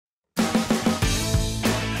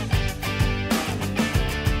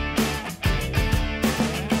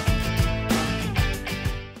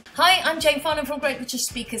I'm Jane Farnham from Great British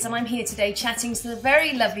Speakers, and I'm here today chatting to the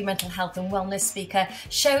very lovely mental health and wellness speaker,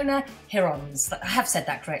 Shona Hirons. I have said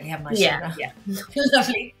that correctly, haven't I, Shona? Yeah.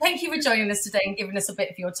 Lovely. Thank you for joining us today and giving us a bit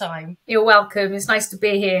of your time. You're welcome. It's nice to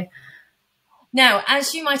be here. Now,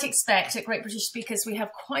 as you might expect, at Great British Speakers, we have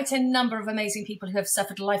quite a number of amazing people who have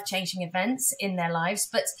suffered life-changing events in their lives,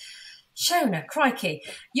 but Shona, crikey,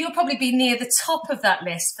 you'll probably be near the top of that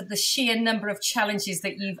list for the sheer number of challenges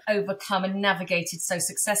that you've overcome and navigated so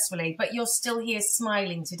successfully, but you're still here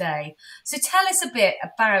smiling today. So tell us a bit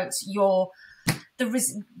about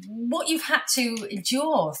what you've had to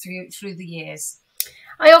endure through the years.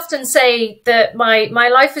 I often say that my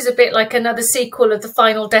life is a bit like another sequel of the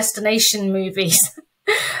Final Destination movies.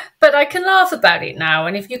 But I can laugh about it now.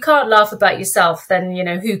 And if you can't laugh about yourself, then, you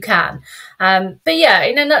know, who can? But yeah,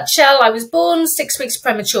 in a nutshell, I was born 6 weeks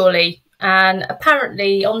prematurely. And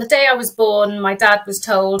apparently on the day I was born, my dad was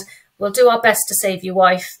told, we'll do our best to save your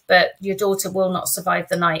wife, but your daughter will not survive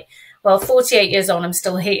the night. Well, 48 years on, I'm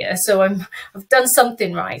still here. So I've done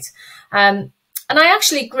something right. And I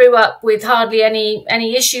actually grew up with hardly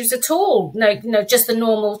any issues at all. No, just the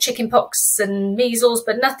normal chickenpox and measles,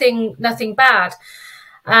 but nothing bad.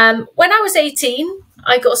 When I was 18,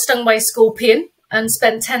 I got stung by a scorpion and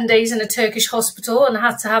spent 10 days in a Turkish hospital and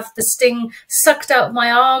had to have the sting sucked out of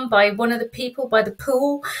my arm by one of the people by the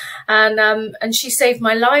pool. And she saved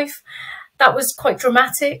my life. That was quite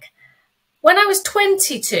dramatic. When I was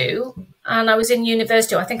 22 and I was in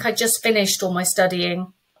university, I think I just finished all my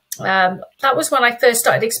studying. That was when I first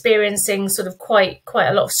started experiencing sort of quite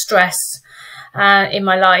a lot of stress in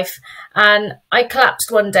my life. And I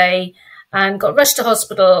collapsed one day and got rushed to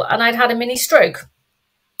hospital, and I'd had a mini stroke.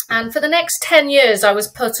 And for the next 10 years, I was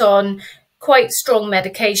put on quite strong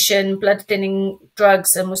medication, blood thinning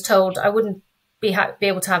drugs, and was told I wouldn't be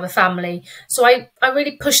able to have a family. So I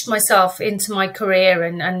really pushed myself into my career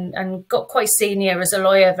and got quite senior as a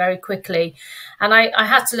lawyer very quickly. And I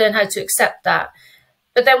had to learn how to accept that.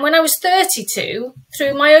 But then when I was 32,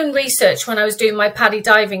 through my own research, when I was doing my paddy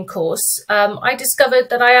diving course, I discovered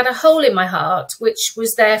that I had a hole in my heart, which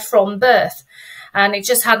was there from birth, and it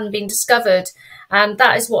just hadn't been discovered. And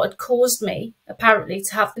that is what had caused me, apparently,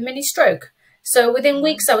 to have the mini stroke. So within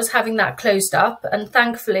weeks, I was having that closed up and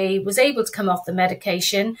thankfully was able to come off the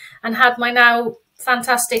medication and had my now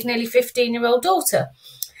fantastic, nearly 15-year-old daughter.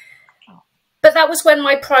 But that was when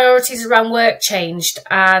my priorities around work changed.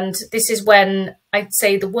 And this is when I'd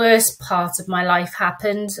say the worst part of my life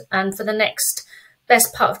happened. And for the next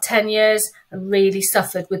best part of 10 years, I really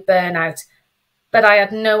suffered with burnout. But I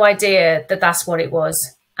had no idea that that's what it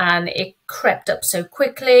was. And it crept up so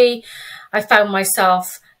quickly. I found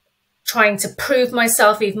myself trying to prove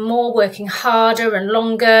myself even more, working harder and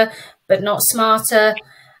longer, but not smarter.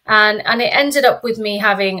 And it ended up with me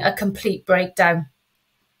having a complete breakdown.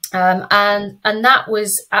 And that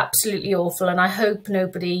was absolutely awful. And I hope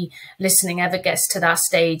nobody listening ever gets to that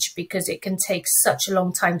stage, because it can take such a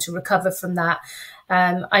long time to recover from that.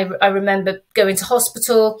 I remember going to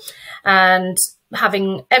hospital and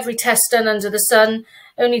having every test done under the sun,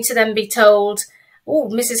 only to then be told, oh,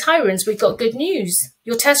 Mrs. Hirons, we've got good news.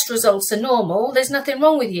 Your test results are normal. There's nothing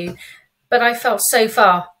wrong with you. But I felt so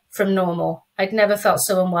far from normal. I'd never felt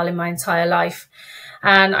so unwell in my entire life.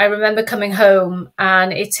 And I remember coming home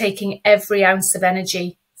and it taking every ounce of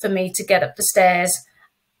energy for me to get up the stairs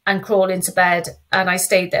and crawl into bed. And I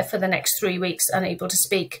stayed there for the next 3 weeks, unable to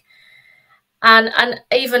speak. And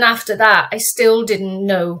even after that, I still didn't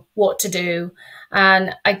know what to do.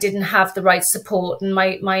 And I didn't have the right support. And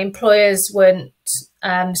my employers weren't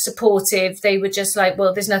supportive. They were just like,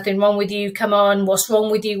 well, there's nothing wrong with you. Come on, what's wrong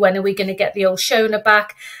with you? When are we going to get the old Shona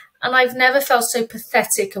back? And I've never felt so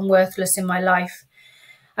pathetic and worthless in my life.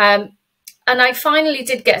 And I finally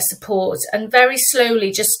did get support and very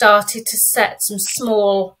slowly just started to set some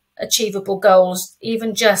small achievable goals.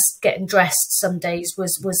 Even just getting dressed some days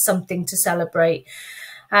was something to celebrate.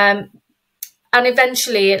 And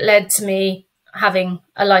eventually it led to me having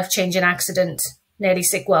a life-changing accident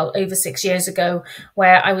over 6 years ago,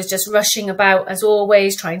 where I was just rushing about as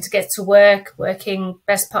always, trying to get to work, working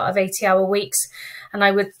best part of 80-hour weeks. And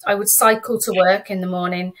I would cycle to work in the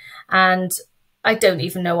morning, and I don't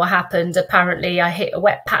even know what happened. Apparently I hit a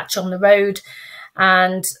wet patch on the road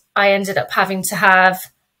and I ended up having to have,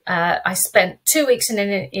 I spent 2 weeks in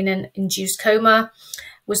an induced coma,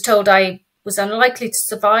 was told I was unlikely to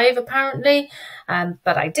survive apparently,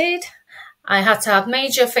 but I did. I had to have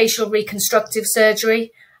major facial reconstructive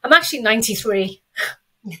surgery. I'm actually 93.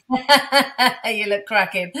 You look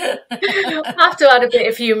cracking. I have to add a bit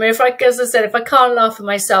of humour, as I said, if I can't laugh at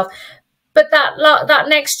myself. But that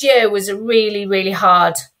next year was a really, really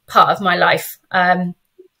hard part of my life.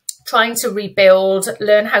 trying to rebuild,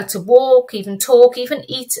 learn how to walk, even talk, even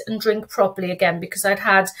eat and drink properly again, because I'd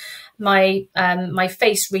had my my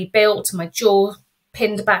face rebuilt, my jaw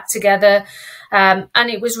pinned back together, and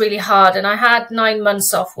it was really hard. And I had 9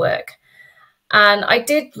 months off work, and I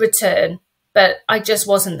did return, but I just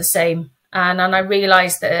wasn't the same. And I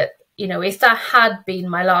realised that, you know, if that had been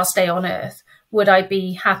my last day on earth, would I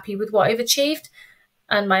be happy with what I've achieved?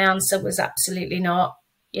 And my answer was absolutely not.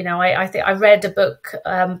 You know, I think I read a book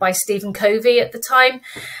by Stephen Covey at the time,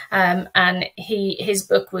 and his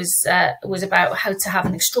book was about how to have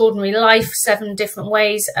an extraordinary life, 7 different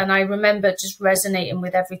ways. And I remember just resonating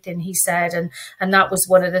with everything he said, and that was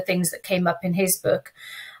one of the things that came up in his book.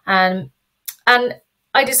 And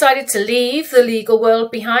I decided to leave the legal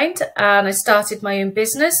world behind, and I started my own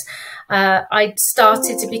business. I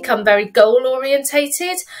started to become very goal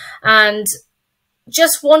orientated and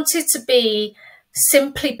just wanted to be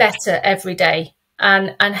simply better every day,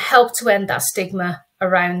 and help to end that stigma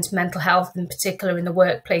around mental health, in particular in the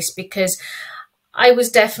workplace, because I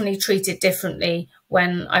was definitely treated differently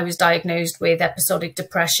when I was diagnosed with episodic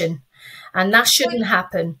depression, and that shouldn't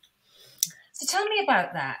happen. So tell me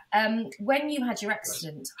about that. When you had your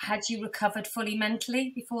accident, had you recovered fully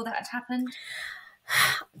mentally before that had happened?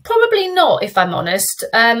 Probably not, if I'm honest.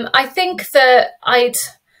 I think that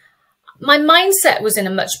my mindset was in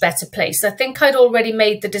a much better place. I think I'd already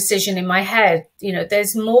made the decision in my head, you know,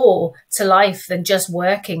 there's more to life than just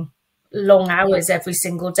working long hours every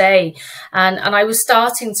single day. And I was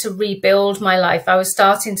starting to rebuild my life. I was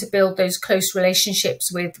starting to build those close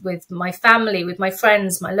relationships with my family, with my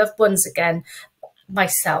friends, my loved ones again,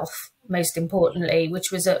 myself, most importantly,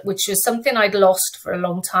 which was something I'd lost for a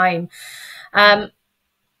long time.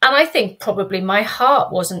 And I think probably my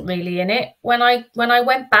heart wasn't really in it when I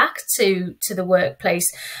went back to the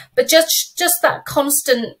workplace, but just that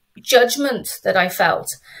constant judgment that I felt.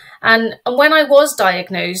 And when I was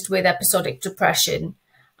diagnosed with episodic depression,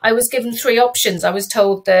 I was given 3 options. I was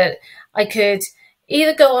told that I could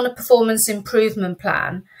either go on a performance improvement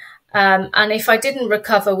plan, and if I didn't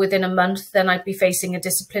recover within a month, then I'd be facing a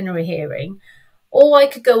disciplinary hearing, or I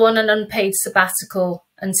could go on an unpaid sabbatical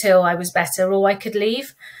until I was better, or I could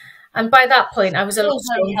leave. And by that point, I was a lot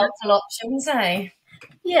stronger. Helpful options, eh?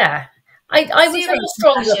 Yeah, I was a lot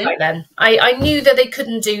stronger by then. I knew that they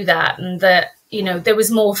couldn't do that, and that, you know, there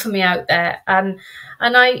was more for me out there. And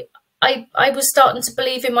I was starting to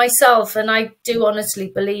believe in myself, and I do honestly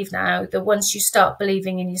believe now that once you start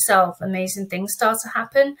believing in yourself, amazing things start to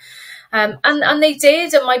happen. And they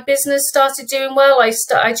did, and my business started doing well. I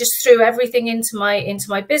just threw everything into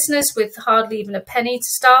my business with hardly even a penny to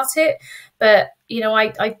start it. But, you know,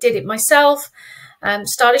 I did it myself,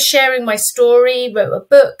 started sharing my story, wrote a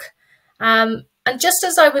book. And just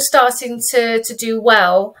as I was starting to do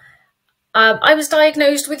well, I was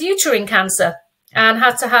diagnosed with uterine cancer and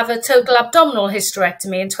had to have a total abdominal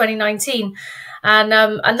hysterectomy in 2019. And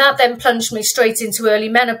that then plunged me straight into early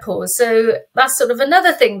menopause. So that's sort of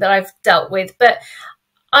another thing that I've dealt with. But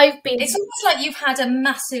it's almost like you've had a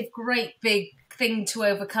massive, great, big thing to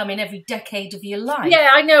overcome in every decade of your life. Yeah,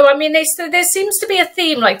 I know. I mean, there seems to be a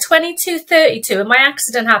theme, like 22, 32, and my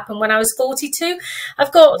accident happened when I was 42.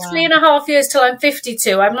 I've got 3.5 years till I'm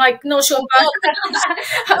 52. I'm like, not sure about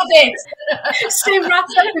it. Stay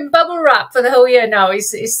wrapped up in bubble wrap for the whole year now.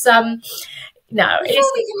 No.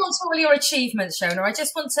 Before we come on to all your achievements, Shona, I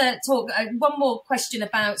just want to talk one more question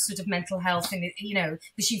about sort of mental health, and, you know,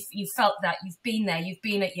 because you felt that, you've been there, you've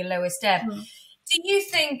been at your lowest ebb. Do you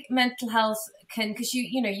think mental health can, because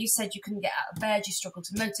you said you couldn't get out of bed, you struggled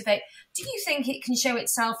to motivate, do you think it can show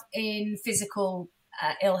itself in physical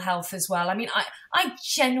ill health as well? I mean, I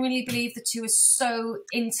genuinely believe the two are so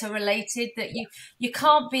interrelated that you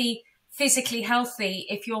can't be physically healthy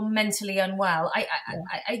if you're mentally unwell.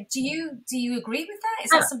 Do you agree with that?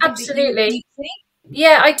 Is that something absolutely that you see?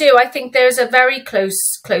 Yeah, I do. I think there's a very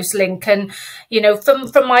close link. And, you know,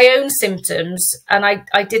 from my own symptoms, and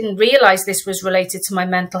I didn't realize this was related to my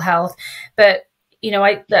mental health, but, you know,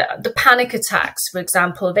 the panic attacks, for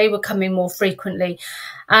example, they were coming more frequently,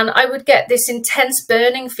 and I would get this intense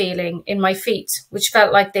burning feeling in my feet, which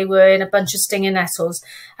felt like they were in a bunch of stinging nettles,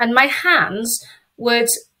 and my hands would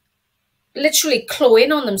literally claw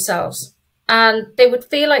in on themselves, and they would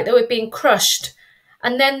feel like they were being crushed.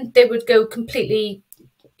 And then they would go completely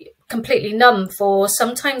numb for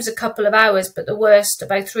sometimes a couple of hours, but the worst,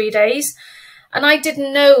 about 3 days. And I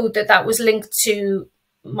didn't know that that was linked to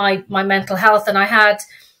my mental health. And I had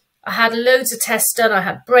loads of tests done. I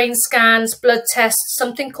had brain scans, blood tests,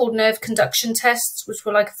 something called nerve conduction tests, which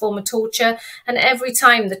were like a form of torture. And every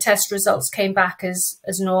time the test results came back as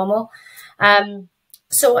normal.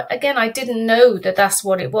 so again, I didn't know that that's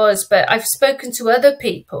what it was, but I've spoken to other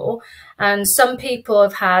people, and some people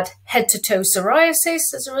have had head to toe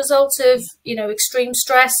psoriasis as a result of, you know, extreme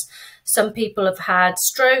stress. Some people have had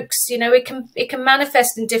strokes. You know, it can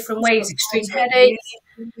manifest in different ways. Extreme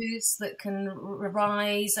headaches that can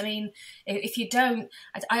arise. I mean, if you don't,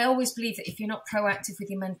 I always believe that if you're not proactive with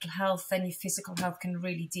your mental health, then your physical health can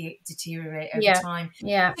really deteriorate over time.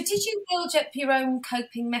 Yeah. But did you build up your own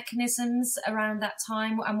coping mechanisms around that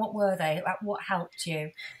time, and what were they? What helped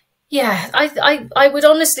you? Yeah, I would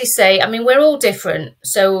honestly say, I mean, we're all different.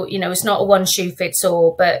 So, you know, it's not a one shoe fits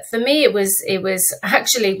all. But for me, it was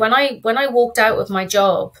actually when I walked out of my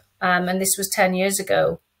job, and this was 10 years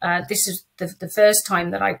ago, this is the first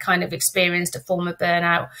time that I kind of experienced a form of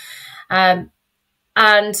burnout.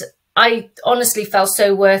 And I honestly felt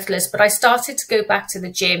so worthless, but I started to go back to the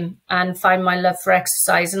gym and find my love for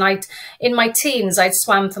exercise. And in my teens, I'd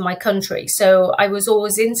swam for my country. So I was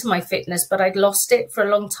always into my fitness, but I'd lost it for a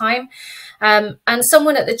long time. And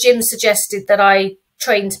someone at the gym suggested that I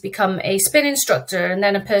train to become a spin instructor and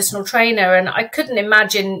then a personal trainer. And I couldn't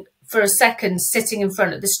imagine for a second sitting in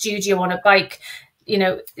front of the studio on a bike, you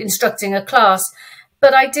know, instructing a class.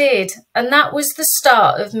 But I did. And that was the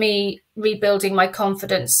start of me rebuilding my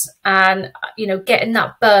confidence and, you know, getting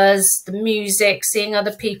that buzz, the music, seeing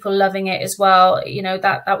other people loving it as well. You know,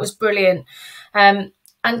 that was brilliant. And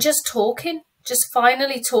just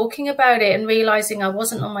finally talking about it and realizing I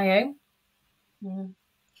wasn't on my own. Mm.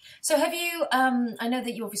 So have you, I know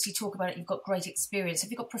that you obviously talk about it, you've got great experience.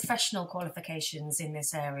 Have you got professional qualifications in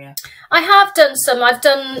this area? I have done some. I've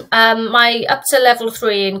done my up to level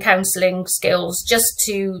 3 in counselling skills just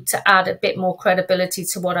to add a bit more credibility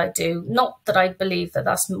to what I do. Not that I believe that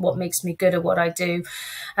that's what makes me good at what I do.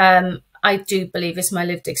 I do believe it's my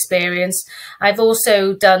lived experience. I've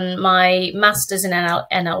also done my master's in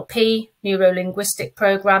NLP, neuro-linguistic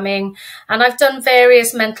programming, and I've done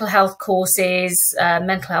various mental health courses,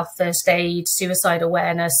 mental health first aid, suicide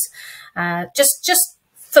awareness, just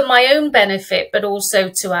for my own benefit, but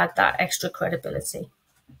also to add that extra credibility.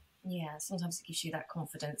 Yeah, sometimes it gives you that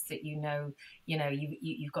confidence that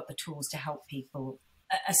you've got the tools to help people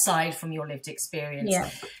aside from your lived experience. Yeah.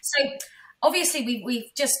 So obviously, we've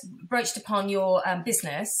just broached upon your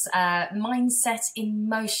business, Mindset in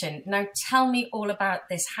Motion. Now, tell me all about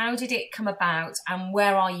this. How did it come about and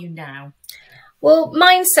where are you now? Well,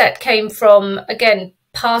 mindset came from, again,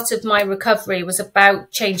 part of my recovery was about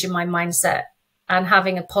changing my mindset and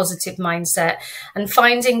having a positive mindset and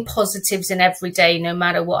finding positives in every day, no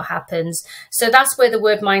matter what happens. So that's where the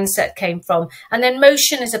word mindset came from. And then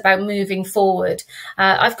motion is about moving forward.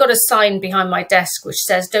 I've got a sign behind my desk which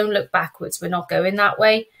says, don't look backwards, we're not going that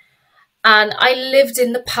way. And I lived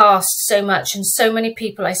in the past so much, and so many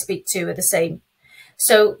people I speak to are the same.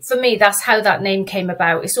 So for me, that's how that name came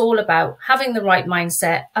about. It's all about having the right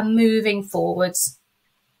mindset and moving forwards.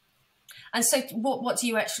 And so what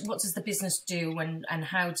does the business do and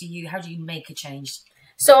how do you make a change?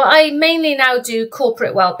 So I mainly now do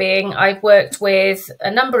corporate wellbeing. I've worked with a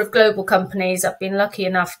number of global companies. I've been lucky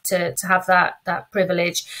enough to have that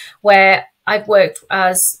privilege, where I've worked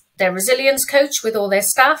as their resilience coach with all their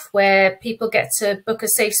staff, where people get to book a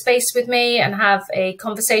safe space with me and have a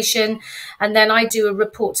conversation. And then I do a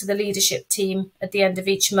report to the leadership team at the end of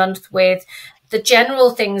each month with the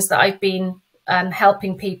general things that I've been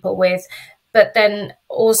helping people with, but then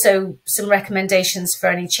also some recommendations for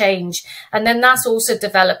any change. And then that's also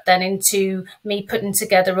developed then into me putting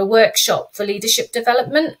together a workshop for leadership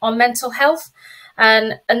development on mental health.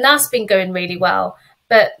 And that's been going really well.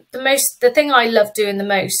 But the thing I love doing the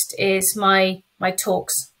most is my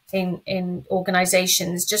talks in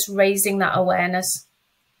organizations, just raising that awareness.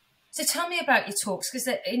 So tell me about your talks, because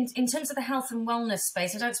in terms of the health and wellness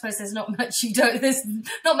space, I don't suppose there's not much you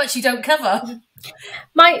don't cover.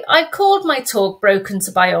 I've called my talk Broken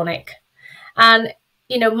to Bionic. And,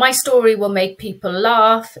 you know, my story will make people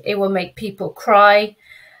laugh. It will make people cry.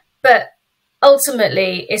 But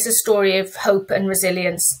ultimately, it's a story of hope and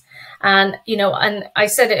resilience. And, you know, and I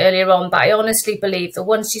said it earlier on, but I honestly believe that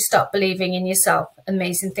once you start believing in yourself,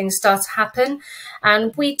 amazing things start to happen.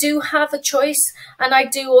 And we do have a choice. And I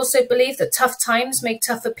do also believe that tough times make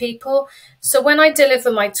tougher people. So when I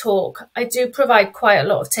deliver my talk, I do provide quite a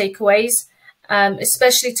lot of takeaways,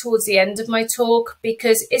 especially towards the end of my talk,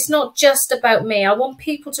 because it's not just about me. I want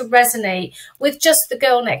people to resonate with just the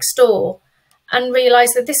girl next door and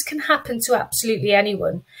realize that this can happen to absolutely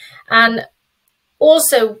anyone. And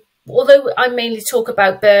also, although I mainly talk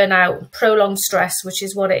about burnout, prolonged stress, which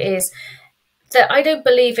is what it is, that I don't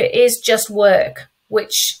believe it is just work,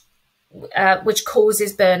 which which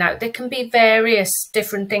causes burnout. There can be various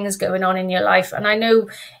different things going on in your life. And I know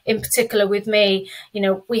in particular with me, you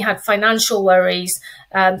know, we had financial worries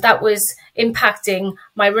that was impacting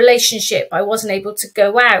my relationship. I wasn't able to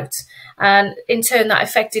go out. And in turn, that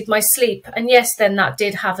affected my sleep. And yes, then that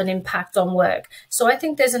did have an impact on work. So I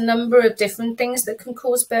think there's a number of different things that can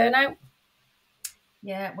cause burnout.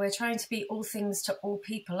 Yeah, we're trying to be all things to all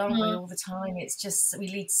people, aren't we, all the time? It's just, we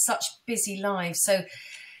lead such busy lives.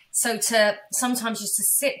 So to sometimes just to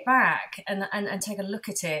sit back and take a look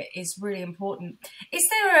at it is really important. Is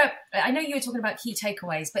there I know you were talking about key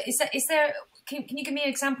takeaways, but can you give me an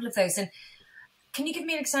example of those? And can you give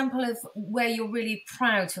me an example of where you're really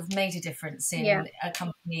proud to have made a difference in a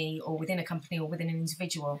company or within an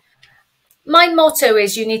individual? My motto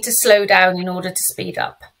is you need to slow down in order to speed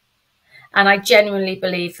up. And I genuinely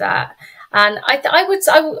believe that. And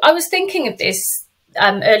I was thinking of this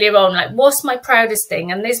earlier on, like, what's my proudest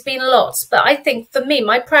thing? And there's been lots, but I think for me,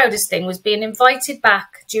 my proudest thing was being invited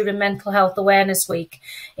back during Mental Health Awareness Week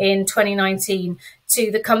in 2019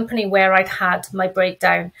 to the company where I'd had my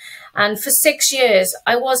breakdown. And for 6 years,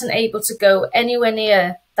 I wasn't able to go anywhere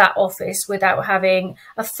near that office without having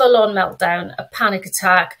a full-on meltdown, a panic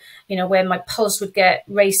attack, you know, where my pulse would get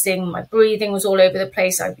racing, my breathing was all over the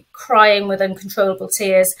place, I'd be crying with uncontrollable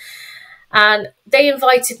tears. And they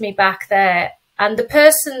invited me back there. And the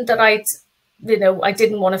person that I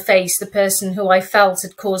didn't want to face, the person who I felt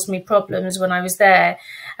had caused me problems when I was there,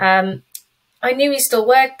 I knew he still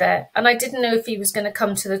worked there, and I didn't know if he was going to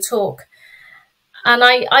come to the talk. And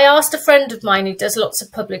I asked a friend of mine who does lots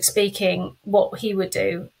of public speaking what he would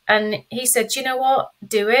do. And he said, you know what,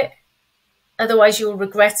 do it. Otherwise you'll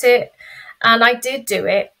regret it. And I did do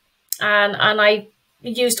it. And I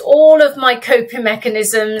used all of my coping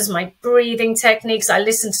mechanisms, my breathing techniques. I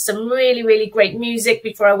listened to some really, really great music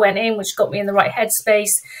before I went in, which got me in the right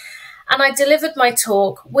headspace. And I delivered my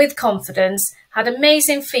talk with confidence, had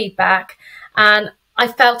amazing feedback, and I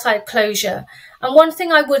felt I had closure. And one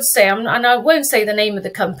thing I would say, and I won't say the name of the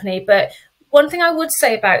company, but one thing I would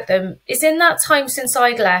say about them is in that time since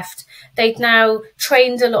I'd left, they'd now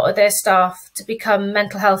trained a lot of their staff to become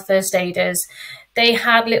mental health first aiders. They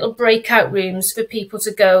had little breakout rooms for people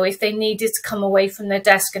to go if they needed to come away from their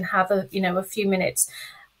desk and have a few minutes,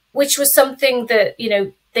 which was something that, you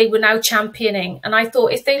know, they were now championing. And I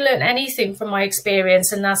thought if they learn anything from my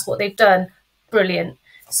experience and that's what they've done, brilliant.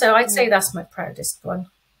 So I'd say that's my proudest one.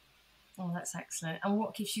 Oh, that's excellent. And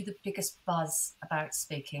what gives you the biggest buzz about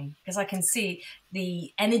speaking? Because I can see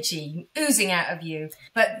the energy oozing out of you.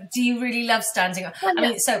 But do you really love standing up? I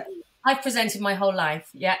mean, so I've presented my whole life,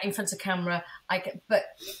 in front of camera. But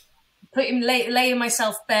laying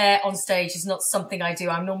myself bare on stage is not something I do.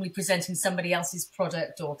 I'm normally presenting somebody else's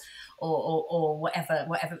product or whatever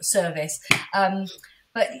service.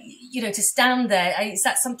 But, you know, to stand there, is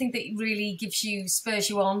that something that really spurs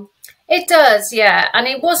you on? It does, yeah. And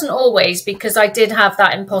it wasn't always, because I did have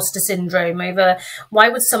that imposter syndrome over why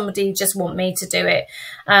would somebody just want me to do it?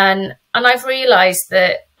 And I've realised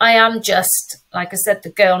that I am just, like I said, the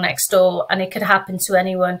girl next door, and it could happen to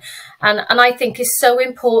anyone. And I think it's so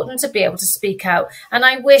important to be able to speak out. And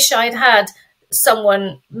I wish I'd had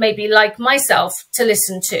someone maybe like myself to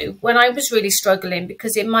listen to when I was really struggling,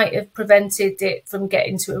 because it might have prevented it from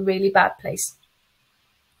getting to a really bad place.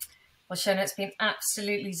 Well, Shona, it's been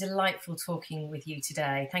absolutely delightful talking with you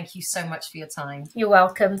today. Thank you so much for your time. You're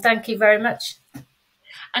welcome. Thank you very much.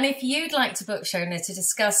 And if you'd like to book Shona to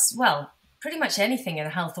discuss, well, pretty much anything in the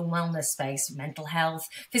health and wellness space, mental health,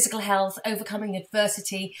 physical health, overcoming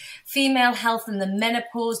adversity, female health and the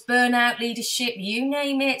menopause, burnout, leadership, you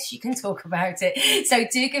name it, you can talk about it. So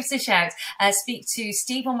do give us a shout. Speak to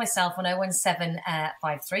Steve or myself on 017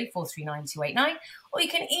 53 439 289, or you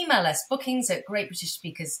can email us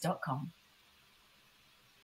bookings@greatbritishspeakers.com.